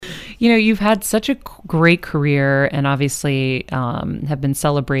You've had such a great career and obviously have been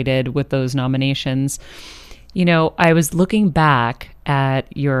celebrated with those nominations. I was looking back at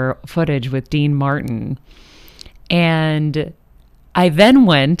your footage with Dean Martin, and I then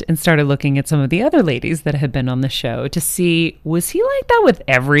went and started looking at some of the other ladies that had been on the show to see, was he like that with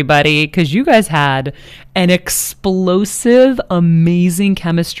everybody? Because you guys had an explosive, amazing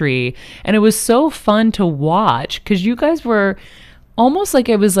chemistry. And it was so fun to watch because you guys were almost like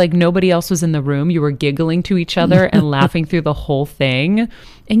it was like nobody else was in the room. You were giggling to each other and laughing through the whole thing.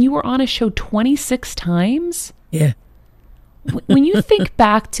 And you were on a show 26 times? Yeah. When you think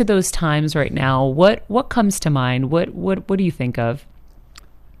back to those times right now, what comes to mind? What do you think of?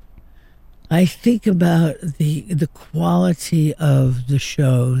 I think about the quality of the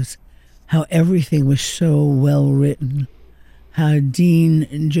shows, how everything was so well written, how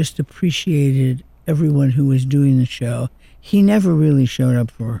Dean just appreciated everyone who was doing the show. He never really showed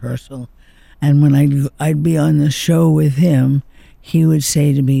up for rehearsal, and when I'd be on the show with him, he would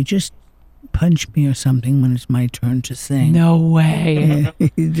say to me, "Just punch me or something when it's my turn to sing." No way. Yeah,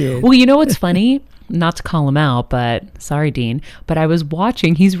 he did. Well, you know what's funny? Not to call him out, but sorry, Dean. But I was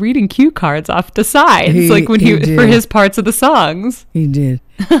watching. He's reading cue cards off the sides, like when he for his parts of the songs. He did.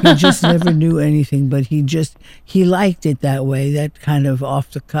 He just never knew anything, but he liked it that way, that kind of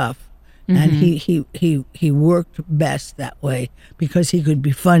off the cuff. And he worked best that way because he could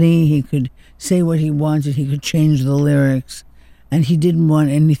be funny. He could say what he wanted. He could change the lyrics, and he didn't want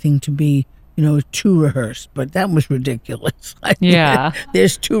anything to be, too rehearsed, but that was ridiculous. Yeah.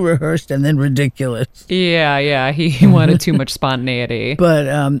 There's too rehearsed and then ridiculous. Yeah. He wanted too much spontaneity. But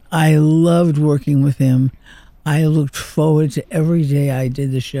I loved working with him. I looked forward to every day I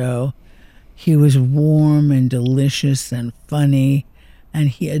did the show. He was warm and delicious and funny, and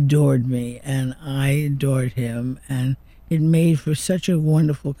he adored me, and I adored him, and it made for such a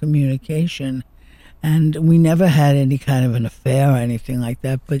wonderful communication. And we never had any kind of an affair or anything like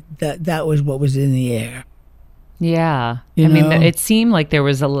that, but that was what was in the air. Yeah. It seemed like there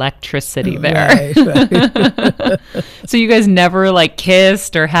was electricity there. Right. So you guys never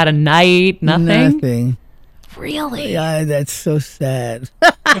kissed or had a night? Nothing? Nothing. Really? Yeah, that's so sad.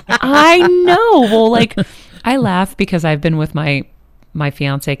 I know. Well, I laugh because I've been with my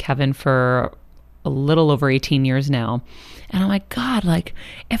fiance, Kevin, for a little over 18 years now. And I'm like, God,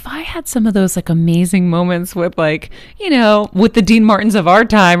 if I had some of those amazing moments with with the Dean Martins of our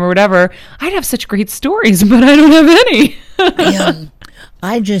time or whatever, I'd have such great stories, but I don't have any.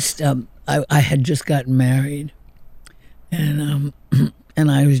 I just, I had just gotten married, and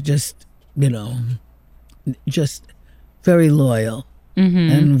I was just, just very loyal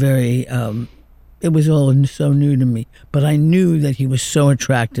and very, it was all so new to me, but I knew that he was so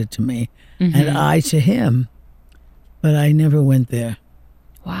attracted to me and I to him. But I never went there.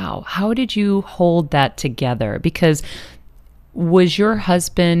 Wow. How did you hold that together? Because was your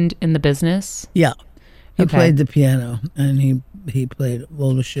husband in the business? Yeah. He played the piano, and he played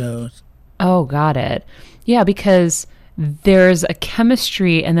all the shows. Oh, got it. Yeah, because there's a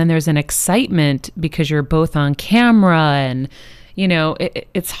chemistry and then there's an excitement because you're both on camera and,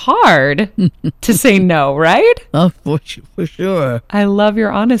 it's hard to say no, right? Oh, for sure. I love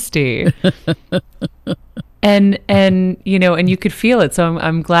your honesty. And you could feel it. So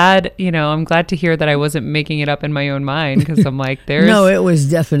I'm glad, I'm glad to hear that I wasn't making it up in my own mind, because I'm like, there's... No, it was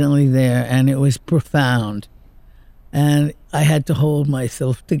definitely there, and it was profound. And I had to hold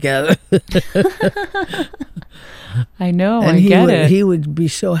myself together. I know, and I get it. He would be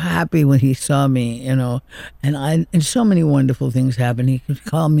so happy when he saw me, and so many wonderful things happened. He could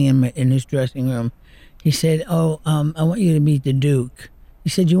call me in his dressing room. He said, I want you to meet the Duke. He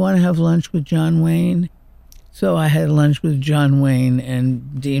said, you want to have lunch with John Wayne? So I had lunch with John Wayne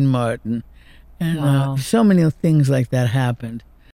and Dean Martin, and wow. So many things like that happened.